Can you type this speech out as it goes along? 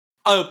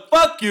I'll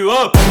fuck you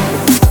up.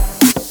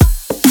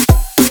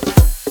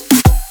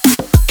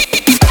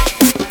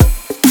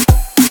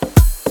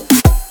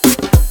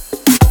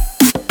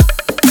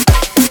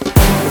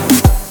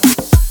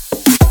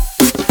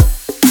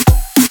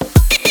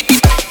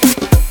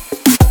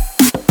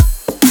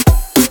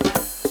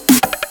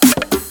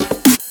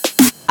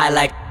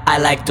 I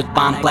like to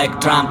pump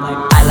like drum.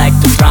 I like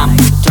to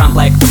drum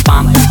like to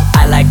pump.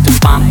 I like to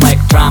pump like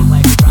drum.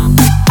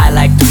 I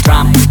like to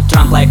drum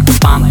like to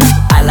pump.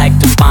 I like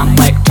to pump.